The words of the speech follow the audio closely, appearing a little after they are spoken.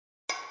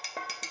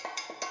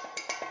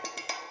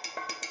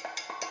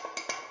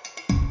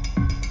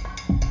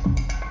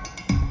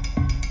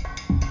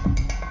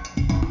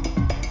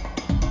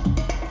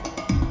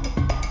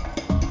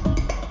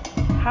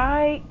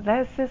Hi,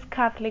 this is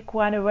Catholic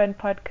 101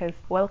 podcast.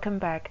 Welcome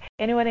back.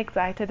 Anyone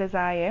excited as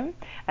I am?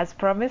 As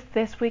promised,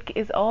 this week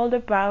is all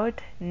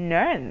about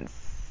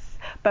nuns.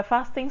 But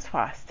first things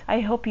first, I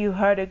hope you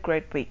had a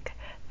great week.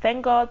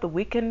 Thank God the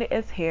weekend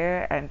is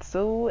here and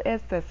so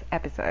is this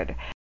episode.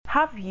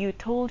 Have you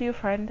told your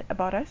friend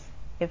about us?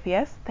 If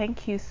yes,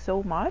 thank you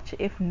so much.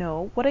 If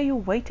no, what are you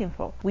waiting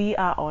for? We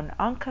are on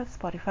Anchor,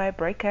 Spotify,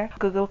 Breaker,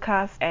 Google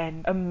Cast,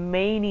 and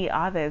many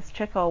others.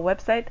 Check our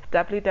website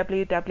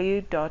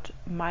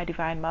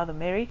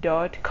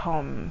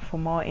www.mydivinemothermary.com for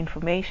more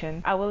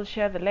information. I will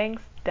share the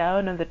links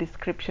down in the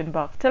description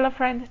box. Tell a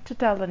friend to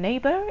tell a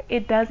neighbor.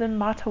 It doesn't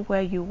matter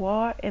where you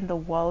are in the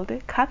world.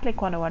 Catholic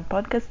 101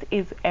 podcast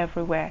is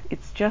everywhere.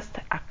 It's just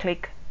a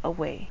click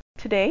away.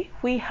 Today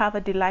we have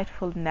a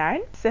delightful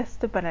nun,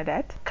 Sister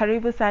Bernadette.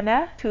 Karibu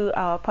sana to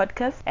our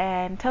podcast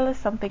and tell us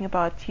something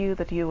about you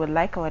that you would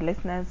like our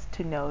listeners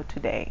to know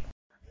today.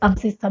 I'm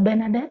Sister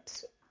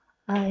Bernadette.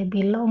 I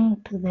belong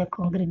to the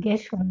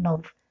congregation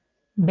of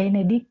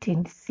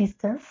Benedictine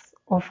Sisters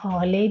of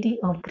Our Lady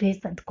of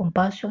Grace and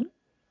Compassion.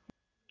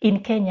 In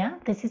Kenya,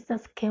 the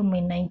sisters came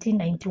in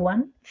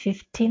 1991,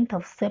 15th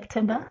of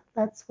September.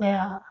 That's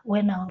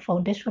when our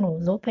foundation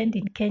was opened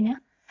in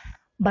Kenya.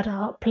 But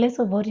our place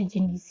of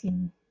origin is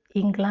in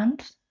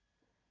England,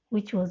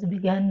 which was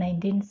begun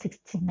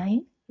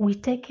 1969. We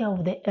take care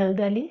of the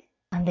elderly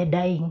and the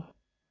dying,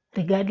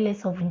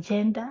 regardless of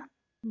gender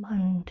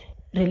and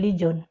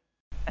religion.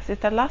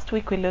 Sister, last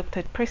week we looked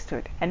at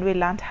priesthood and we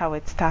learned how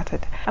it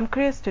started. I'm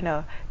curious to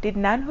know, did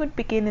nunhood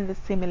begin in a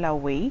similar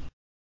way?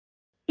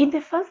 In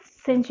the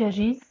first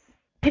centuries,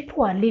 people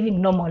were living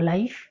normal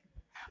life,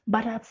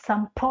 but at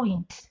some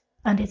point,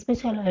 and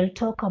especially I'll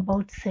talk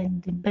about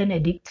Saint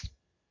Benedict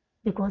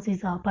because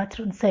he's our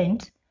patron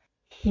saint.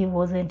 He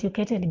was an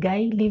educated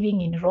guy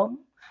living in Rome,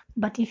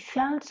 but he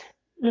felt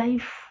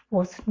life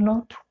was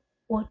not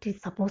what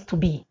it's supposed to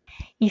be.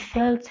 He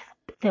felt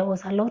there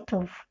was a lot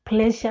of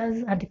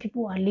pleasures and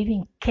people were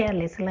living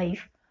careless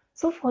life.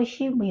 So for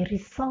him, he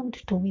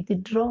resolved to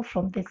withdraw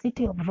from the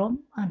city of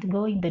Rome and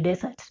go in the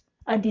desert.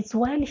 And it's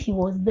while he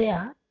was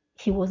there,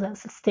 he was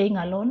staying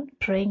alone,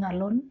 praying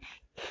alone.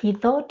 He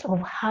thought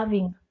of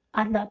having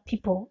other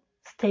people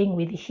staying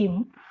with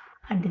him,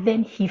 and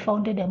then he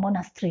founded a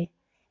monastery.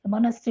 A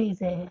monastery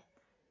is a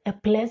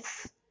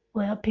place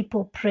where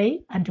people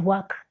pray and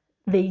work.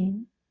 They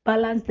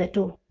balance the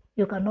two.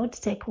 You cannot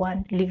take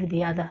one, leave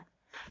the other.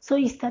 So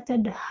he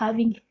started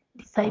having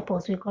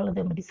disciples, we call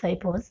them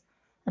disciples,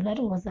 and that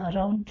was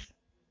around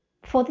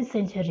 4th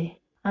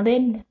century. And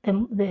then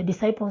the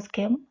disciples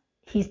came,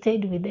 he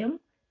stayed with them,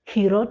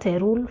 he wrote a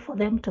rule for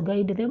them to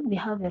guide them. We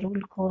have a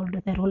rule called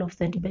the rule of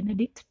Saint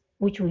Benedict,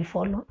 which we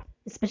follow,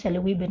 especially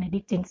we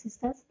Benedictine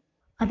sisters.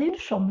 And then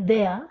from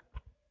there,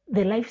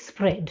 the life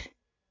spread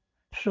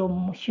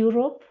from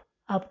Europe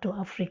up to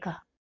Africa.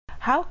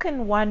 How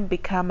can one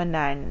become a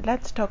nun?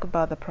 Let's talk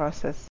about the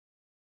process.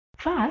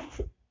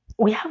 First,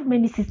 we have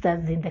many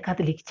sisters in the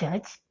Catholic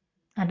Church,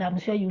 and I'm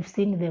sure you've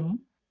seen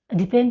them.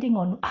 Depending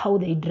on how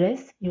they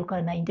dress, you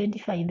can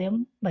identify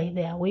them by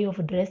their way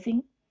of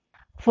dressing.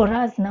 For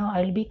us now,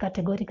 I'll be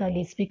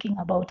categorically speaking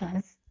about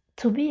us.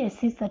 To be a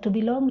sister, to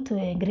belong to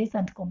a grace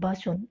and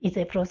compassion is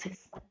a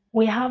process.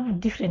 We have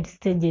different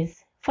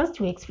stages. First,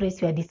 you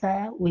express your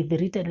desire with the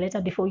written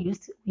letter. Before we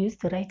used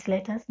to write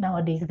letters.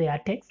 Nowadays, they are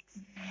texts.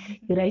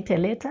 You write a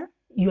letter,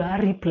 you are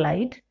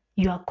replied,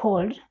 you are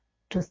called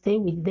to stay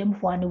with them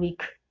for 1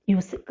 week. In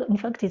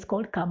fact, it's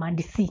called come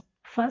and see.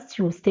 First,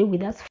 you stay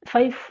with us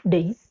 5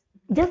 days,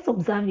 just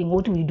observing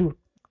what we do,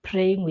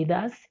 praying with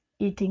us,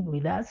 eating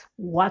with us,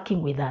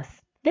 working with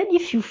us. Then,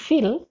 if you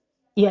feel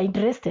you are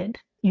interested,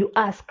 you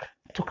ask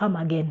to come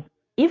again.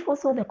 If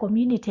also the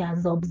community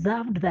has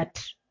observed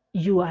that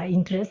you are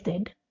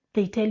interested,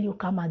 they tell you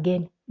come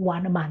again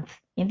 1 month.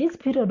 In this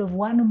period of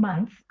 1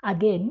 month,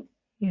 again,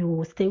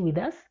 you stay with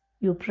us,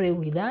 you pray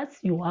with us,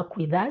 you work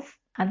with us,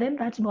 and then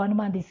that 1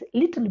 month is a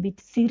little bit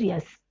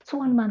serious. So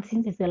 1 month,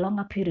 since it's a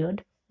longer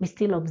period, we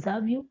still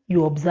observe you,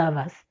 you observe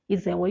us.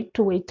 It's a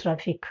two-way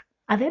traffic.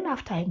 And then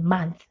after a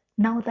month,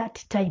 now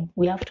that time,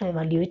 we have to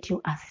evaluate you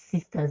as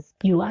sisters.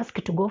 You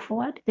ask to go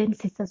forward, then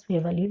sisters will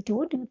evaluate you.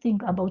 What do you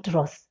think about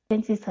Ross?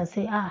 Then sisters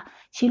say,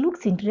 she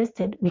looks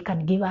interested, we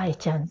can give her a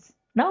chance.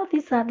 Now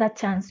this other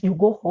chance, you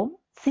go home.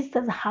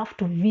 Sisters have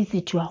to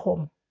visit your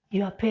home,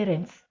 your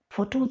parents,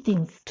 for 2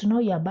 things: to know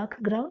your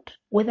background,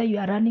 whether you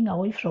are running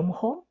away from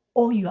home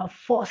or you are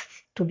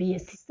forced to be a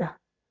sister.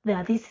 There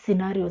are these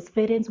scenarios.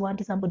 Parents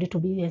want somebody to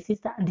be a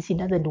sister and she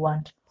doesn't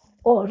want.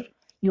 Or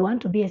you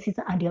want to be a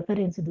sister and your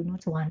parents do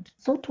not want.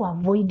 So to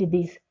avoid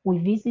this, we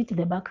visit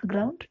the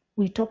background,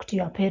 we talk to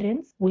your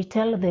parents, we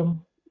tell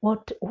them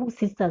who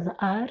sisters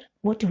are,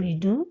 what we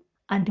do,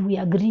 and we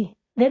agree.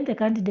 Then the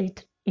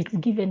candidate is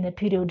given a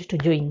period to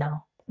join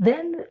now.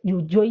 Then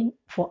you join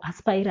for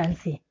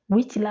aspirancy,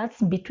 which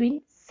lasts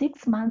between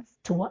 6 months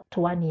to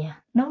 1 year.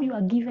 Now you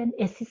are given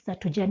a sister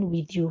to journey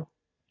with you.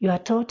 You are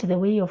taught the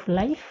way of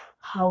life,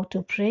 how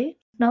to pray.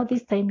 Now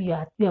this time you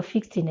are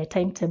fixed in a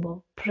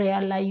timetable: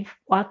 prayer life,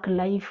 work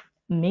life,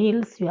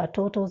 meals. You are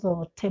taught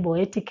also table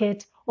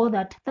etiquette, or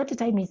that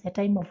time is a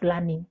time of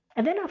learning.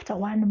 And then after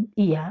 1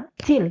 year,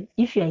 still,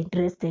 if you are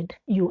interested,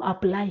 you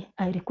apply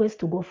a request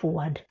to go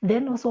forward.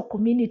 Then also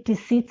community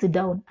sits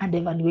down and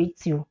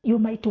evaluates you. You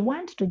might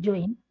want to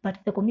join, but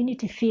the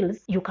community feels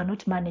you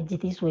cannot manage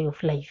this way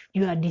of life.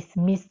 You are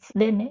dismissed.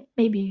 Then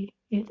maybe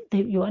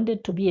you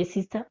wanted to be a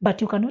sister,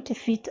 but you cannot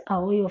fit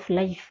our way of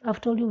life.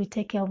 I've told you we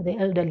take care of the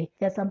elderly.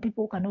 There are some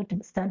people who cannot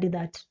stand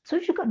that. So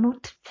if you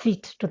cannot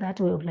fit to that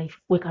way of life,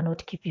 we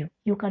cannot keep you.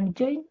 You can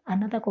join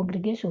another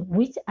congregation,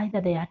 which either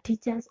they are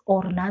teachers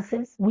or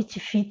nurses, which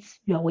fits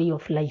your way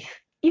of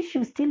life. If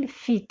you still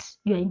fit,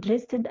 you are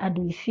interested, and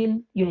we feel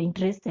you are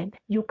interested,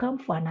 you come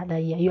for another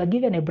year. You are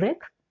given a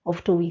break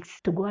of 2 weeks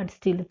to go and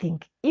still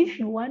think. If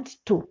you want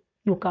to,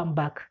 you come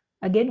back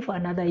again for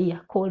another year,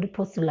 called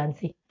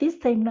postulancy. This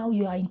time now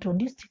you are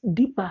introduced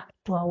deeper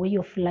to our way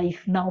of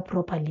life now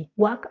properly,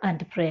 work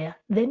and prayer.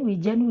 Then we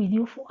journey with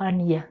you for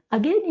 1 year.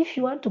 Again, if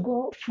you want to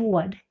go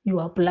forward,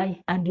 you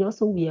apply, and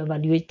also we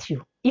evaluate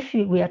you. If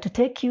we are to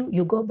take you,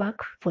 you go back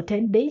for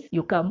 10 days,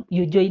 you come,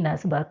 you join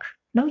us back.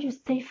 Now you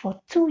stay for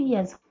 2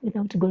 years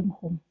without going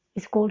home.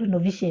 It's called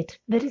novitiate,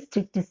 very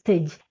strict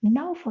stage.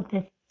 Now for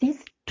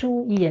these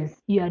 2 years,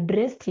 you are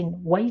dressed in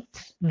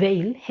white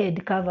veil,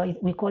 head cover,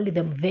 we call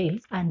them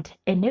veils, and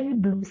a navy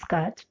blue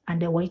skirt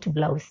and a white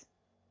blouse.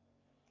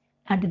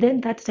 And then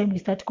that time we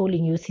start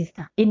calling you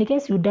sister. In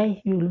case you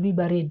die, you will be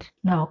buried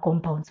in our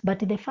compounds. But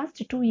the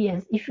first 2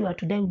 years, if you are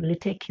to die, we will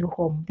take you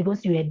home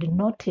because you had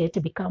not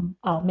yet become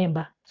our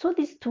member. So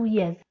these 2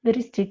 years,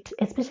 very strict,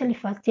 especially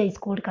first year is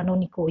called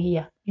canonical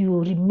year. You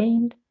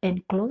remained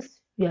enclosed.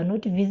 You are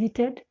not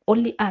visited.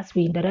 Only us,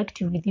 we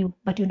interact with you,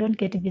 but you don't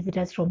get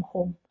visitors from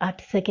home.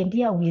 At second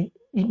year,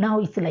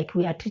 now it's like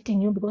we are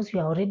treating you because you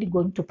are already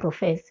going to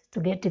profess to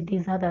get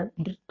these other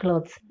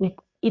clothes.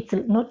 It's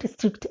not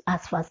strict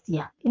as first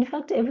year. In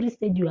fact, every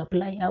stage you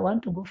apply, I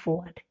want to go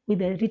forward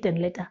with a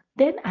written letter.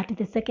 Then at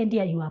the second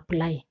year you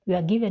apply. You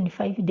are given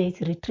 5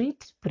 days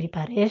retreat,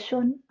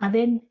 preparation, and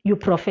then you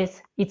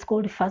profess. It's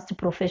called first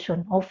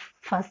profession of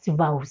first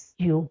vows.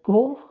 You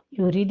go,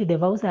 you read the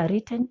vows are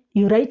written,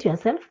 you write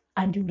yourself,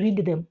 and you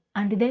read them.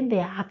 And then they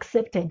are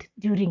accepted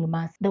during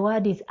Mass. The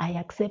word is, I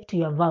accept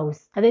your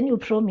vows. And then you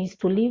promise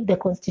to live the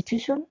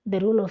Constitution, the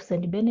rule of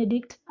St.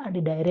 Benedict, and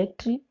the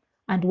directory,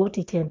 and what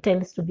it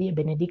entails to be a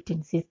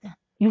Benedictine sister.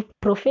 You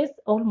profess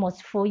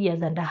almost 4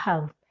 years and a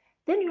half.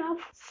 Then you have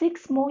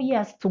 6 more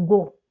years to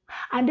go.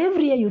 And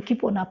every year you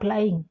keep on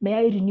applying. May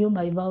I renew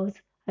my vows?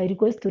 I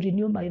request to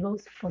renew my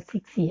vows for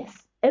 6 years.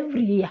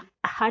 Every year,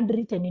 a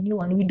handwritten new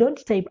one. We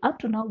don't type. Up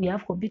to now, we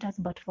have computers,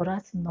 but for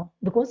us, no.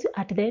 Because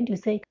at the end, you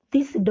say,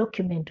 this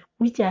document,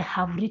 which I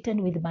have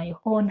written with my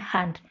own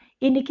hand.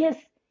 In case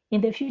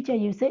in the future,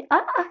 you say,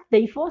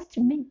 they forced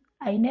me.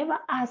 I never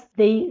asked.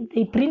 They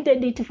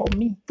printed it for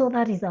me. So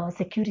that is our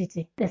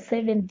security. The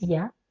 7th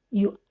year,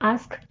 you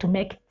ask to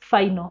make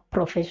final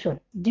profession.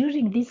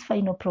 During this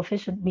final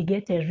profession, we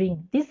get a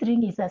ring. This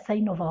ring is a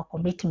sign of our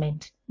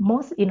commitment.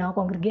 Most in our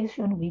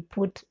congregation, we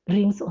put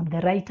rings on the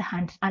right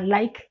hand,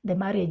 unlike the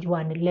marriage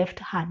one, left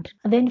hand.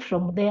 And then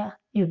from there,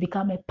 you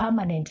become a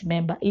permanent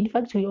member. In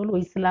fact, we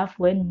always laugh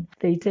when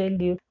they tell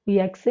you, we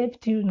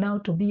accept you now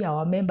to be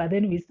our member.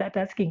 Then we start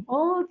asking,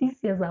 these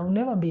years I've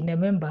never been a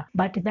member.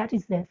 But that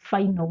is the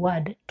final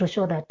word to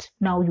show that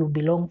now you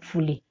belong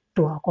fully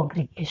to our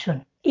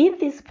congregation. In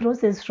this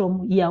process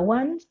from year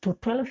 1 to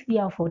 12th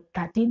year or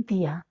 13th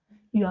year,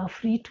 you are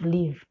free to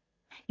leave.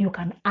 You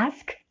can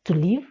ask to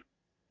leave,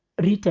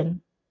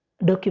 written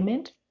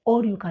document,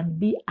 or you can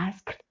be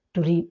asked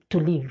to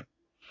leave.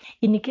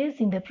 In case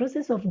in the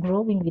process of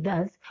growing with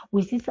us,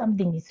 we see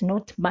something is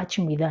not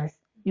matching with us,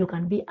 you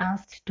can be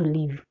asked to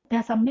leave. There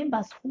are some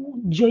members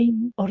who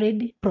join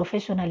already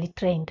professionally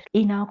trained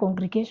in our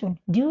congregation.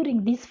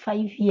 During these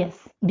 5 years,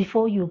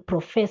 before you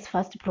profess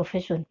first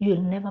profession, you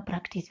will never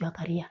practice your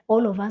career.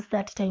 All of us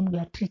that time, we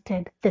are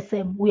treated the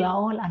same. We are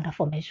all under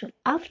formation.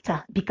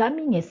 After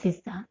becoming a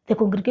sister, the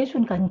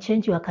congregation can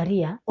change your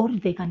career, or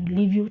they can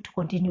leave you to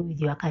continue with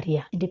your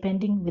career,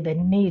 depending with the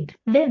need.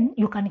 Then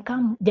you can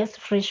come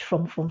just fresh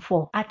from Form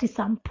 4. At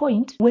some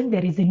point, when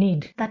there is a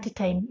need, that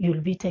time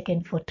you'll be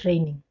taken for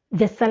training.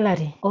 The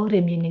salary or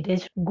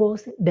remuneration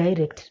goes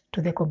direct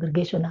to the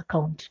congregation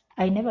account.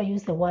 I never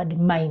use the word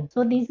mine.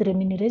 So this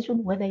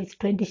remuneration, whether it's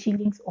 20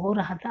 shillings or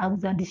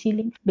 1,000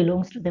 shillings,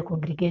 belongs to the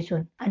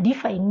congregation. And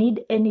if I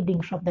need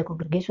anything from the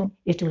congregation,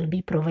 it will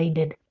be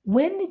provided.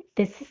 When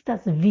the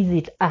sisters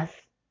visit us,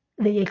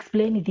 they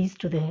explain this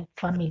to the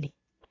family.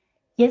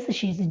 Yes,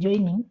 she is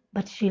joining,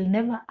 but she'll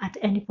never at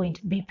any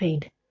point be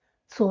paid.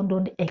 So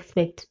don't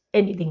expect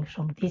anything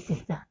from this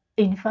sister.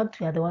 In fact,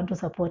 we are the one to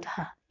support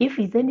her. If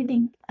it's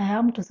anything I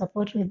am to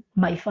support with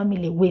my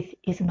family with,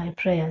 is my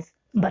prayers,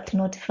 but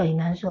not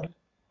financial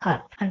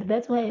help. And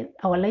that's why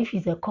our life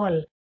is a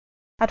call.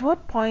 At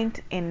what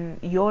point in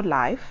your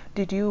life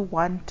did you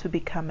want to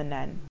become a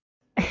nun?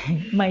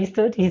 My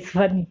story is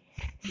funny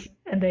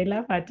and I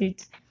laugh at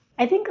it.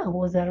 I think I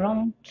was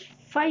around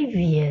 6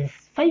 years.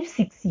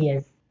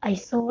 I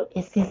saw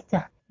a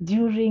sister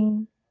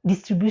during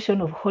distribution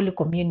of Holy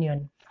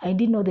Communion. I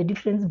didn't know the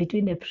difference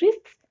between a priest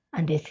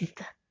and a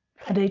sister.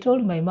 And I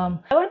told my mom,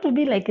 I want to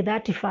be like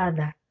that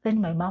father. Then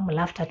my mom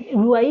laughed at me.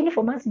 We were in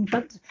for months. In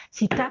fact,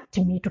 she tapped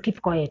me to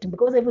keep quiet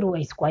because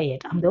everyone is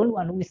quiet. I'm the only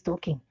one who is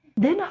talking.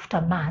 Then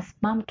after mass,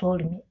 mom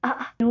told me,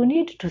 you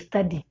need to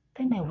study.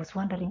 Then I was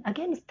wondering,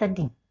 again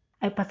studying.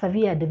 I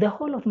persevered. The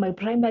whole of my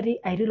primary,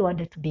 I really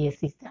wanted to be a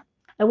sister.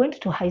 I went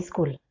to high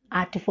school.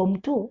 At Form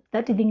 2,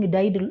 that thing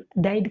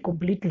died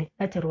completely,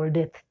 natural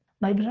death.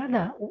 My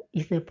brother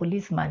is a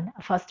policeman,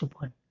 a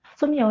firstborn.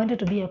 So me, I wanted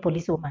to be a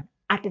policewoman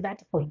at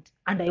that point,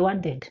 and I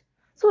wanted.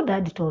 So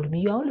dad told me,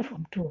 you're only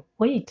Form 2.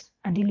 Wait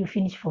until you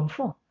finish Form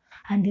 4.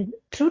 And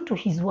true to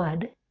his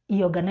word,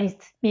 he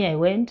organized me. I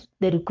went,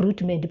 the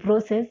recruitment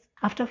process.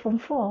 After Form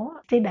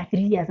 4, stayed at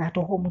 3 years at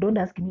home. Don't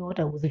ask me what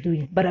I was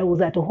doing, but I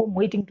was at home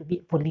waiting to be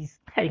a police.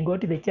 I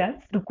got the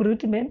chance.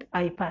 Recruitment,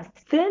 I passed.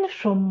 Then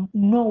from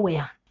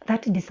nowhere,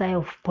 that desire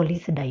of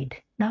police died.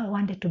 Now I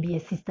wanted to be a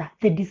sister.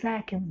 The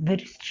desire came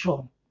very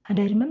strong. And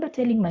I remember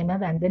telling my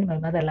mother, and then my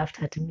mother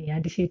laughed at me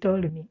and she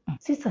told me,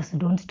 sisters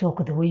don't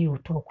talk the way you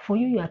talk. For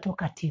you, you are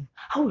talkative.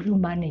 How will you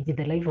manage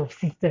the life of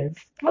sisters?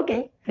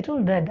 Okay, I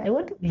told dad, I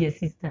want to be a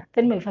sister.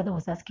 Then my father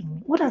was asking me,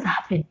 what has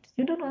happened?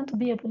 You don't want to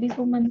be a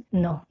policewoman?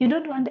 No. You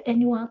don't want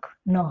any work?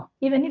 No.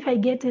 Even if I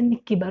get any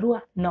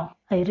kibarua? No.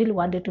 I really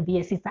wanted to be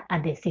a sister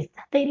and a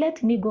sister. They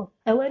let me go.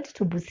 I went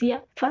to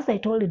Busia. First, I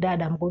told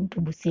dad I'm going to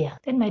Busia.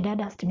 Then my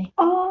dad asked me,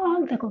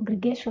 all the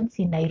congregations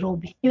in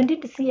Nairobi. You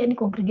didn't see any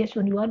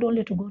congregation. You had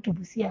only to go to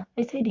Busia.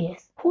 I said,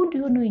 yes. Who do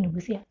you know in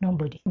Busia?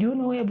 Nobody. Do you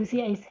know where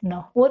Busia is?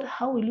 No. What?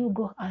 How will you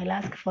go? I'll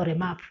ask for a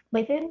map.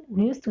 By then,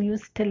 we used to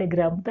use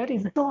Telegram. That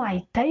is. So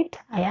I typed.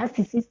 I asked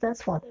the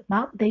sisters for the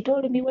map. They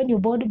told me when you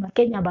board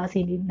Kenya bus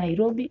in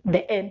Nairobi,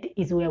 the end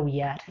is where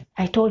we are.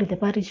 I told the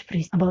parish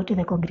priest about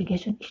the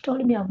congregation. He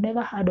told me I've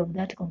never heard of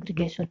that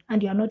congregation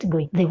and you are not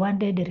going. They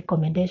wanted a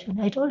recommendation.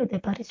 I told the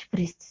parish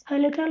priests. I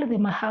told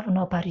them I have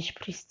no parish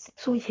priests.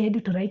 So he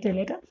had to write a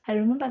letter. I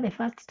remember the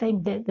first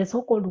time, the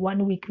so-called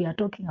 1 week we are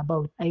talking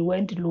about, I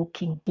went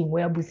looking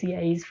where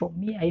Busia is. For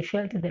me, I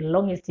felt the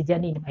longest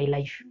journey in my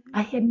life.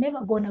 I had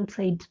never gone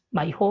outside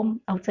my home,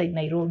 outside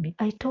Nairobi.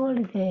 I told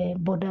the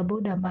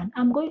boda man,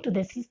 I'm going to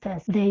the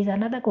sisters. There is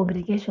another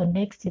congregation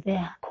next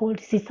there called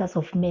Sisters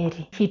of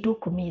Mary. He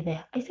took me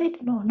there. I said,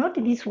 no, not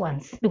these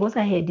ones, because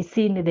I had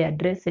seen their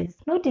dresses.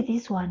 Not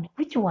this one.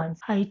 Which ones?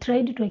 I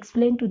tried to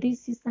explain to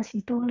this sister.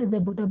 She told the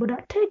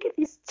boda, take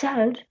this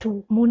child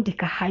to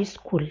Mundika High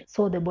School.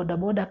 So the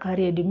boda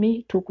carried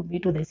me, took me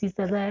to the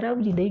sisters. I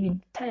arrived in the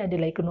evening, tired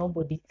like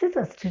nobody.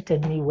 Sisters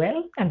treated me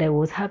well, and I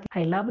was happy.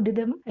 I loved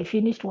them. I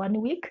finished 1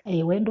 week.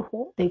 I went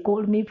home. They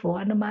called me for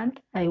 1 month.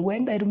 I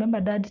went. I remember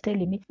dad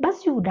telling me,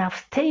 but you would have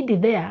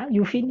stayed there.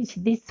 You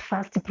finished these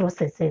first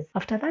processes.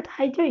 After that,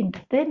 I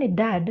joined. Then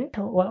dad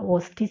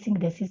was teasing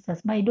the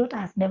sisters. My daughter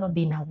has never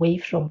been away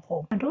from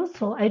home. And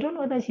also, I don't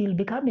know whether she will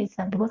become a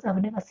son because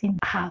I've never seen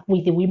her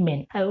with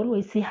women. I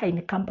always see her in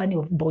the company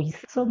of boys.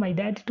 So my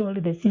dad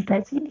told the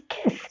sisters, in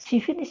case she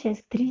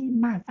finishes 3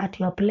 months at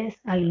your place,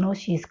 I'll know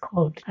she's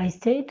called. I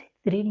stayed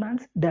 3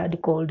 months. Dad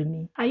called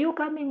me. Are you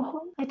coming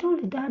home? I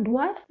told dad,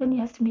 what? When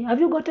he asked me, have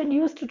you gotten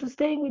used to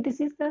staying with the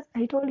sisters?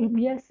 I told him,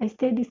 yes, I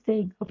stayed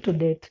staying up to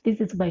date. This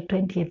is my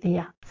 20th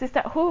year.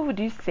 Sister, who would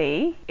you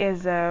say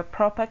is a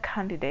proper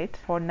candidate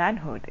for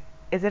nunhood?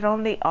 Is it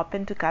only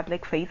open to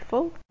Catholic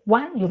faithful?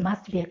 One, you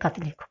must be a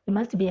Catholic. You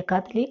must be a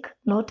Catholic,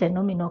 not a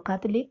nominal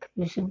Catholic.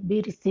 You should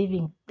be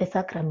receiving the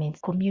sacraments.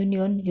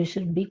 Communion, you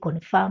should be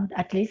confirmed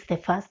at least the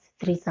first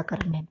 3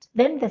 sacraments.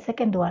 Then the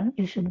second one,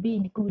 you should be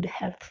in good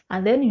health.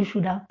 And then you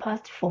should have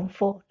passed Form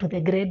 4 to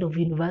the grade of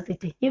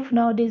university. If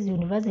nowadays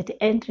university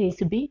entry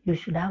is B, you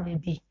should have a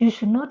B. You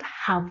should not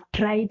have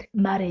tried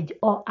marriage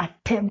or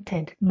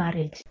attempted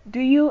marriage. Do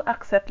you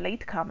accept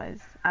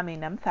latecomers? I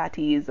mean, I'm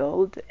 30 years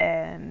old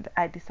and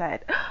I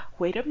decide,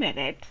 wait a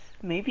minute,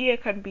 maybe I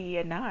can be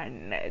a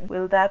nun.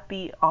 Will that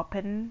be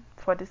open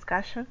for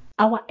discussion?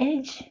 Our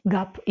age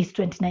gap is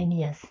 29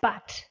 years,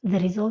 but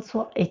there is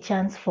also a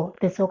chance for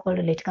the so-called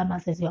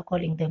latecomers, as you are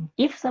calling them.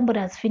 If somebody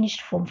has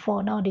finished Form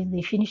 4, nowadays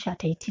they finish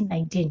at 18,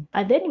 19,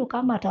 and then you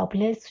come at our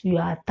place, you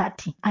are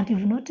 30, and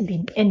you've not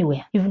been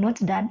anywhere. You've not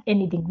done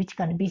anything which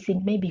can be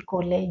seen, maybe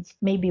college,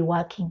 maybe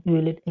working. You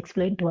will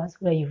explain to us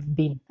where you've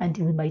been, and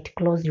we might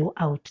close you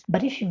out.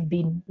 But if you've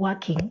been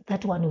working,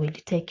 that one will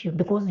take you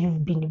because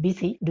you've been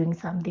busy doing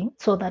something,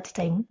 so that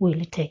time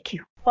will take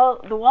you.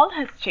 Well, the world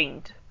has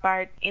changed,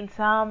 but in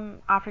some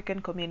African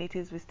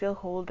communities, we still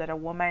hold that a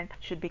woman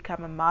should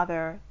become a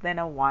mother, then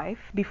a wife,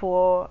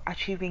 before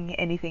achieving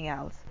anything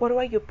else. What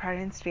were your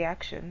parents'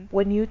 reaction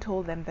when you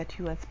told them that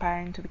you were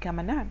aspiring to become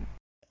a nun?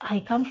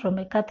 I come from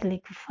a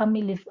Catholic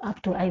family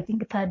up to, I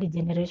think, 3rd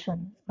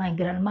generation. My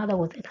grandmother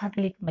was a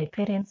Catholic, my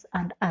parents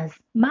and us.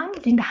 Mom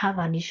didn't have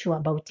an issue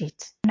about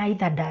it,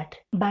 neither dad.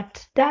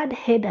 But dad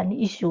had an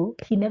issue.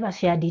 He never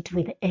shared it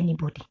with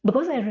anybody.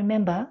 Because I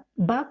remember,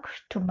 back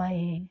to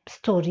my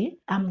story,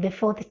 I'm the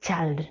 4th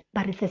child,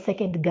 but it's the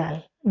 2nd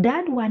girl.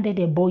 Dad wanted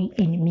a boy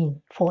in me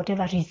for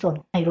whatever reason,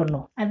 I don't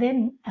know. And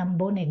then I'm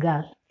born a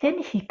girl. Then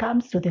he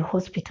comes to the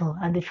hospital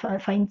and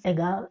finds a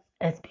girl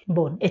has been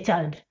born, a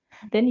child.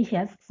 Then he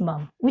asks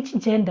mom, which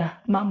gender?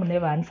 Mom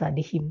never answered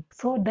him.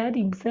 So dad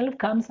himself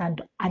comes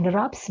and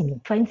unwraps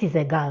me, finds he's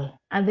a girl.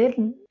 And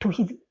then to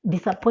his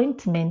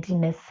disappointment,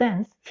 in a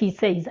sense, he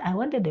says, I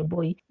wanted a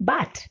boy,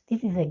 but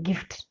this is a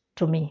gift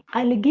to me.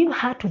 I'll give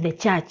her to the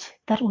church.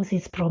 That was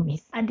his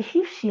promise. And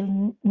if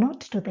she'll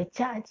not to the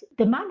church,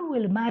 the man who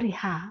will marry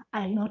her,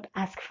 I'll not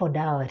ask for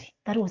dowry.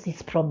 That was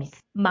his promise.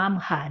 Mom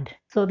had.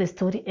 So the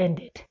story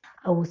ended.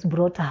 I was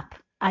brought up.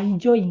 I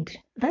joined.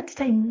 That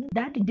time,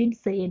 dad didn't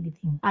say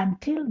anything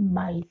until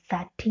my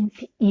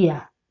 13th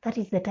year. That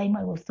is the time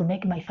I was to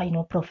make my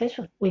final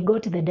profession. We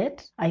got the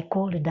debt. I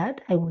called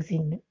dad. I was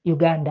in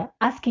Uganda,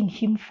 asking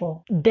him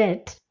for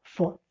debt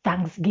for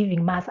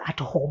Thanksgiving Mass at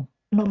home.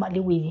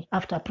 Normally,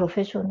 after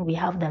profession, we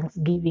have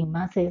Thanksgiving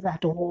masses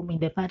at home in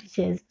the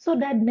parishes. So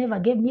dad never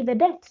gave me the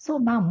debt. So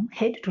mom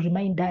had to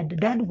remind dad.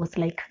 Dad was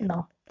like,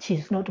 no,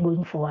 she's not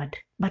going forward.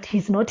 But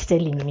he's not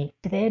telling me.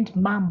 At the end,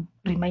 mom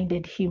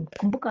reminded him,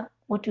 kumbuka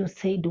what you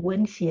said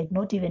when she had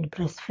not even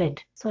breastfed.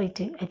 So I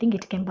think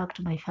it came back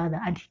to my father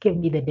and he gave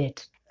me the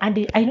debt.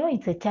 And I know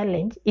it's a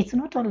challenge. It's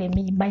not only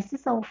me. My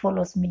sister who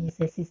follows me is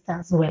a sister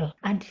as well.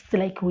 And it's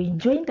like we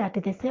joined at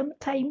the same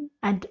time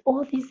and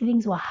all these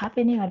things were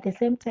happening at the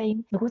same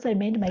time. Because I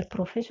made my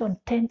profession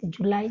 10th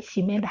July,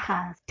 she made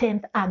hers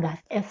 10th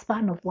August, a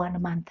span of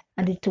 1 month.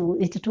 And it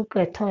took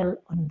a toll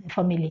on the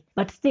family.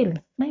 But still,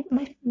 my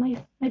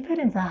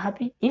parents are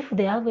happy. If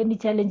they have any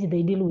challenge,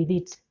 they deal with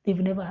it. They've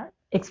never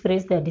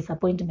expressed their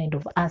disappointment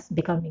of us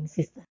becoming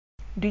sisters.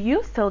 Do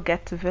you still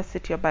get to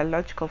visit your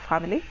biological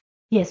family?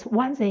 Yes,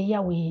 once a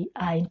year we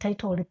are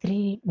entitled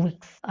 3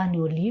 weeks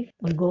annual leave.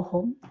 We go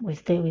home, we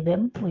stay with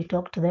them, we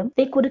talk to them.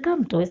 They could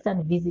come to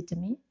Western visit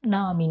me.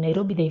 Now I'm in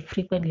Nairobi, they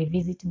frequently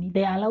visit me.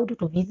 They are allowed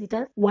to visit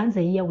us. Once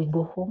a year we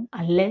go home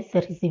unless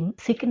there is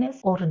sickness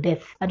or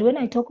death. And when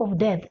I talk of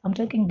death, I'm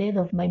talking death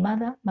of my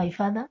mother, my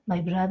father,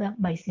 my brother,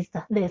 my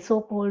sister, the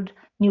so-called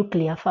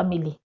nuclear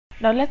family.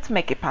 Now let's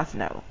make it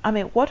personal.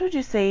 What would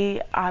you say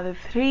are the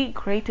 3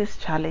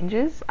 greatest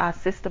challenges as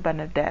Sister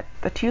Bernadette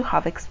that you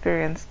have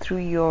experienced through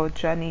your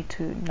journey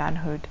to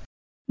nanhood?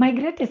 My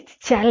greatest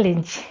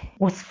challenge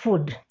was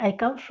food. I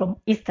come from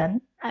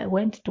Eastern. I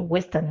went to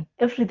Western.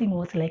 Everything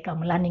was like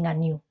I'm learning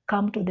anew.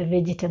 Come to the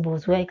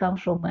vegetables. Where I come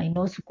from, I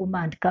know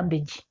sukuma and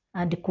cabbage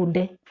and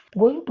kunde.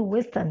 Going to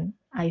Western,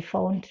 I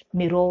found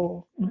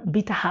miro,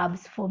 bitter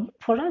herbs.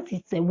 For us,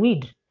 it's a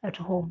weed at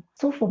home.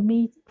 So for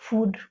me,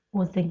 food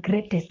was the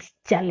greatest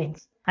challenge.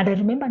 And I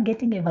remember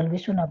getting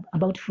evaluation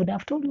about food.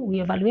 I've told you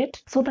we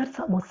evaluate. So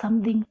that was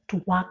something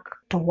to work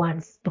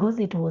towards because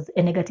it was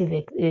a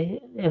negative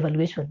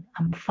evaluation.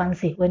 I'm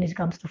fancy when it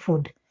comes to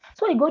food.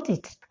 So I got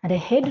it and I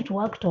had to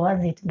work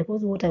towards it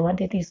because what I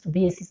wanted is to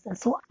be a sister.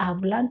 So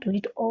I've learned to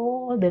eat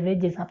all the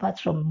veggies apart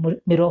from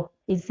miro.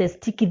 It's a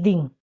sticky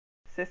thing.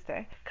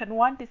 Sister, can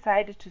one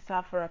decide to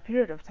serve for a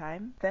period of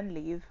time, then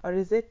leave, or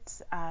is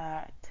it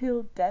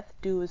till death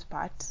do us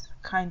part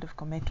kind of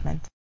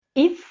commitment?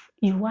 If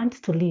you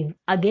want to leave,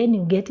 again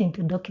you get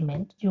into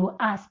document, you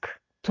ask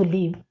to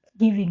leave,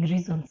 giving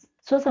reasons.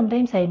 So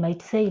sometimes I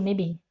might say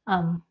maybe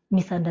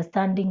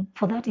misunderstanding,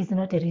 for that is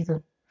not a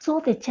reason. So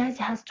the church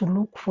has to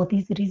look for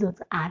these reasons.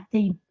 Are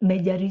they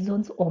major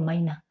reasons or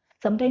minor?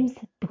 Sometimes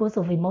because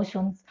of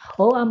emotions,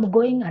 oh, I'm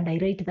going and I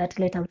write that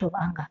letter out of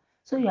anger.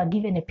 So you are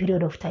given a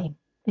period of time.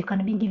 You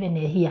can be given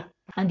a year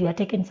and you are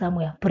taken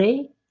somewhere.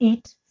 Pray,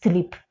 eat,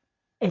 sleep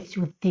as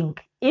you think.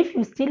 If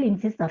you still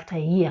insist after a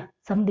year,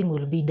 something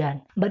will be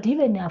done. But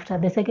even after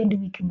the second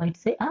week, you might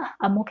say,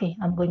 I'm okay,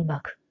 I'm going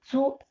back.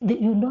 So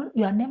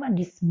you are never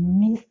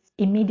dismissed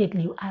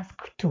immediately you ask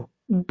to.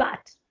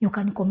 But you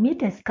can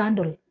commit a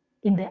scandal.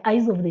 In the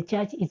eyes of the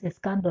church, is a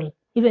scandal.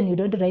 Even you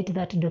don't write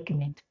that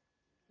document.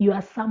 You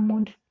are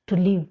summoned to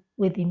leave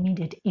with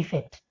immediate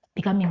effect.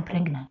 Becoming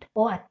pregnant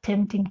or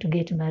attempting to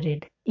get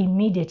married.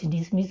 Immediate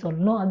dismissal,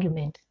 no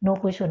argument, no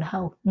question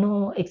how,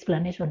 no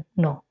explanation,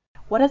 no.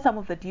 What are some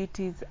of the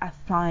duties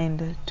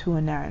assigned to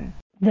a nun?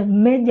 The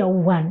major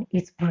one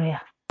is prayer.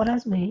 For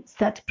us, we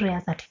start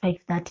prayers at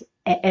 5:30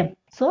 a.m.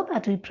 so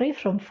that we pray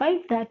from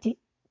 5:30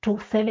 to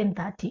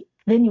 7:30.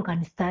 Then you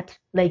can start,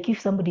 like if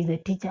somebody is a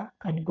teacher,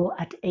 can go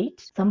at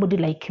 8. Somebody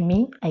like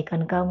me, I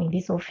can come in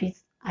this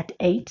office at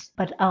 8.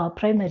 But our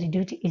primary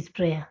duty is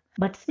prayer.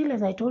 But still,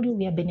 as I told you,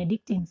 we are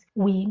Benedictines.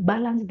 We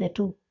balance the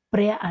two,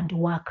 prayer and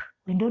work.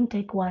 We don't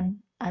take one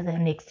as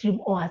an extreme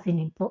or as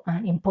an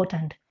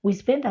important. We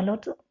spend a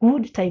lot of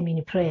good time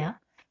in prayer.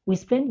 We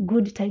spend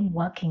good time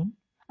working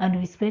and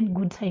we spend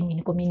good time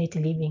in community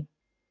living.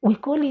 We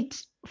call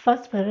it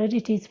first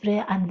priority is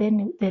prayer, and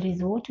then there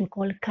is what we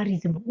call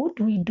charism. What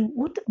do we do?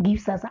 What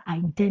gives us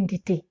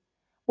identity?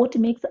 What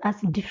makes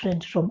us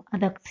different from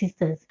other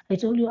sisters? I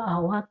told you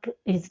our work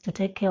is to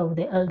take care of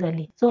the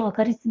elderly. So our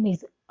charism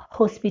is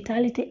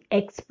hospitality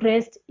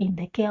expressed in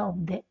the care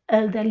of the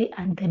elderly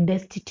and the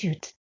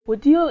destitute.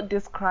 Would you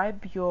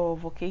describe your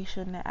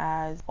vocation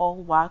as all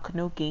work,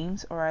 no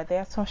games, or are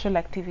there social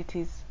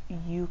activities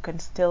you can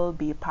still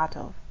be a part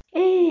of?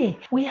 Hey,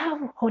 we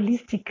have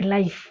holistic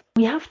life.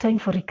 We have time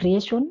for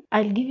recreation.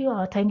 I'll give you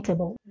our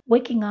timetable.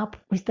 Waking up,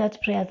 we start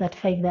prayers at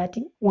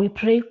 5:30. We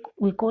pray,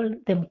 we call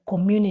them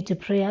community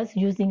prayers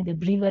using the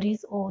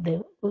breviaries or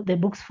the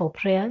books for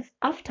prayers.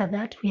 After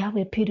that, we have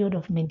a period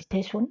of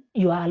meditation.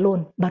 You are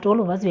alone, but all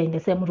of us are in the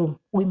same room.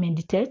 We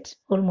meditate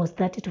almost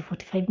 30 to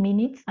 45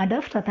 minutes. And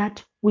after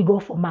that, we go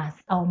for mass.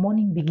 Our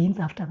morning begins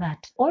after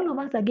that. All of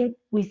us again,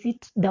 we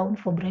sit down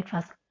for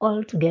breakfast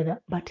all together,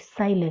 but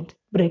silent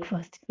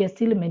breakfast. We are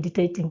still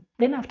meditating.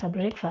 Then after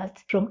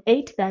breakfast, from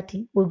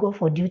 8:30, we go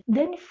for duty.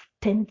 Then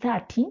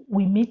 10:30,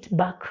 we meet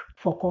back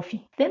for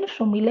coffee. Then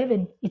from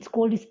 11, it's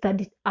called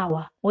study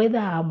hour. Whether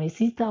I'm a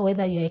sister,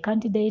 whether you're a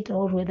candidate,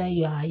 or whether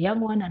you are a young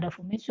one under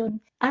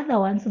formation. Other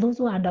ones, those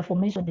who are under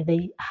formation,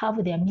 they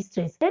have their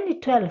mistress. Then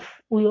at 12,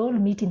 we all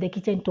meet in the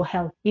kitchen to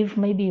help. If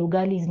maybe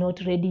ugali is not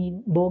ready,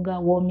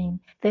 boga, warming,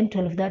 then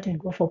 12:30 we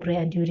go for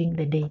prayer during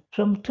the day.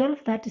 From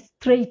 12:30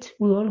 straight,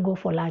 we all go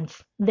for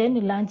lunch. Then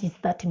lunch is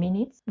 30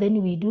 minutes.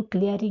 Then we do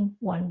clearing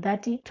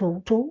 1:30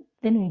 to 2.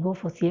 Then we go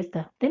for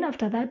siesta. Then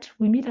after that,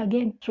 we meet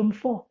again from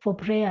 4 for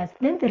prayers.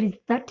 Then there is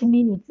 30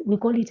 minutes. We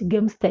call it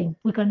games time.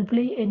 We can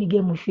play any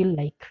game we feel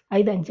like,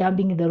 either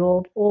jumping the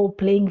rope or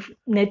playing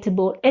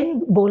netball,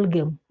 any ball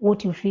game,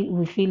 what you feel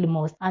we feel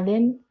most. And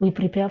then we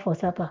prepare for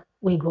supper.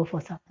 We go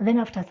for supper. And then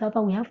after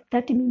supper, we have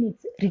 30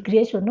 minutes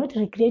recreation, not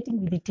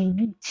recreating with the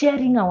TV,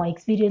 sharing our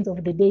experience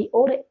of the day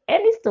or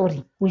any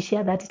story. We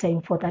share that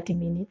time for 30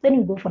 minutes. Then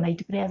we go for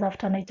night prayers.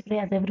 After night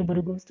prayers,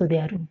 everybody goes to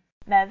their room.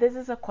 Now, this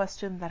is a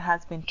question that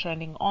has been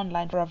trending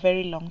online for a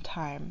very long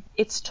time.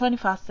 It's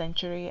 21st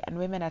century and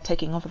women are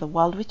taking over the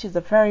world, which is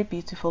a very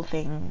beautiful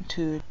thing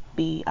to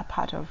be a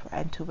part of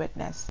and to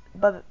witness.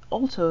 But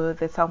also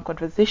there's some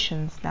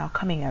conversations now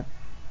coming up.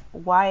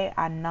 Why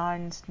are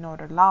nuns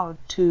not allowed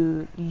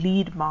to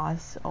lead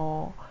mass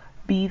or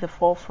be the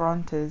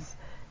forefronters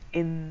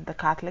in the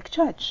Catholic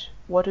Church?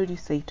 What would you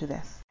say to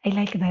this? I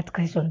like that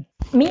question.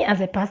 Me as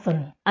a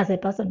person,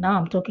 now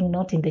I'm talking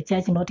not in the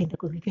church, not in the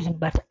congregation,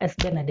 but as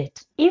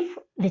Bernadette. If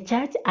the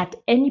church at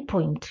any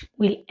point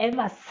will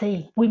ever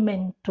say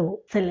women to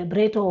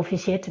celebrate or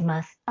officiate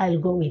mass, I'll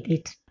go with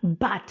it.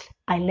 But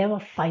I'll never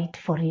fight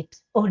for it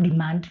or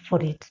demand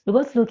for it.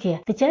 Because look here,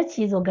 the church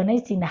is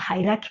organized in a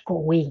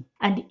hierarchical way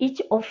and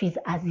each office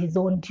has its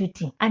own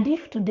duty. And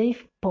if today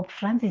Pope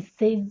Francis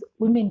says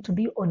women to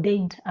be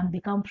ordained and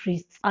become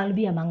priests, I'll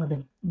be among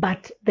them.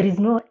 But there is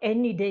no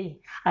any day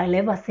I'll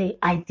ever say,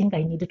 I think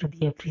I needed to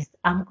be a priest.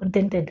 I'm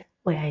contented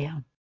where I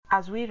am.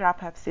 As we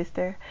wrap up,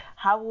 sister,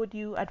 how would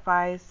you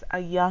advise a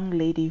young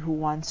lady who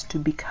wants to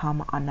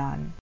become a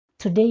nun?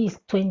 Today is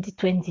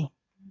 2020.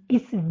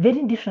 It's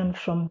very different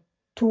from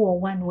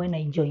 2001 when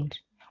I joined.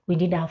 We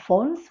did have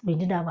phones, we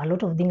did have a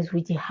lot of things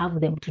which you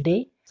have them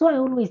today. So I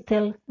always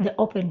tell the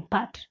open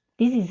part.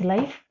 This is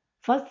life.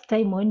 First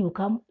time when you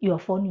come, your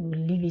phone, you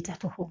will leave it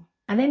at home.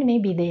 And then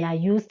maybe they are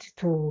used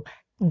to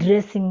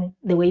dressing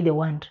the way they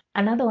want.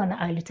 Another one,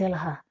 I'll tell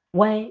her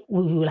why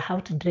we will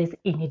have to dress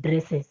in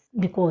dresses,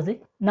 because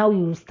now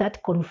you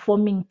start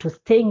conforming to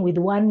staying with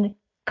one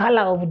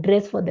color of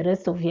dress for the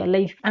rest of your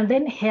life. And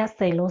then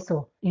hairstyle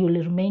also, you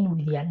will remain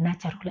with your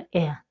natural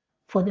hair.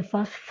 For the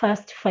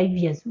first 5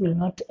 years, you will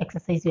not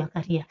exercise your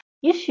career.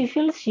 If she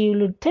feels she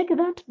will take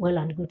that, well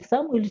and good.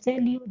 Some will tell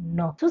you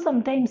no. So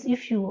sometimes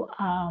if you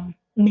are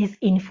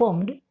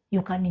misinformed,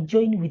 you can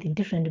join with a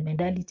different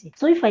modality.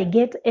 So if I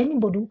get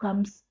anybody who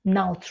comes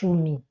now through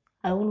me,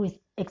 I always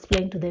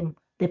explain to them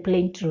the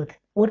plain truth.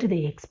 What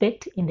they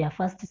expect in their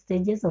first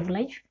stages of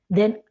life,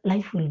 then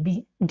life will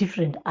be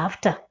different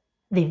after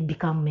they've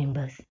become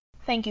members.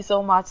 Thank you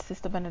so much,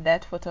 Sister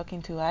Bernadette, for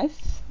talking to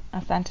us.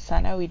 Asante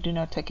Sana, we do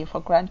not take it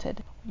for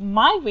granted.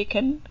 My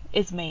weekend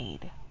is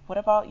made. What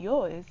about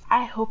yours?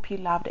 I hope you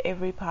loved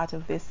every part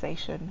of this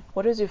session.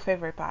 What was your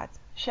favorite part?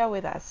 Share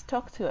with us,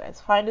 talk to us.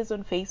 Find us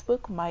on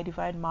Facebook, My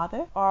Divine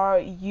Mother, or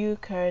you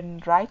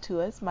can write to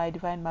us,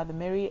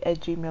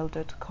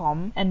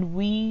 mydivinemothermary@gmail.com, and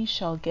we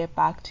shall get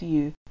back to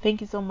you.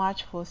 Thank you so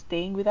much for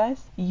staying with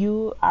us.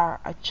 You are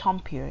a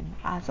champion,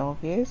 as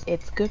always.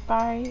 It's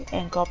goodbye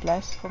and God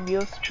bless from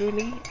yours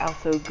truly,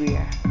 Elsa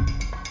Greer.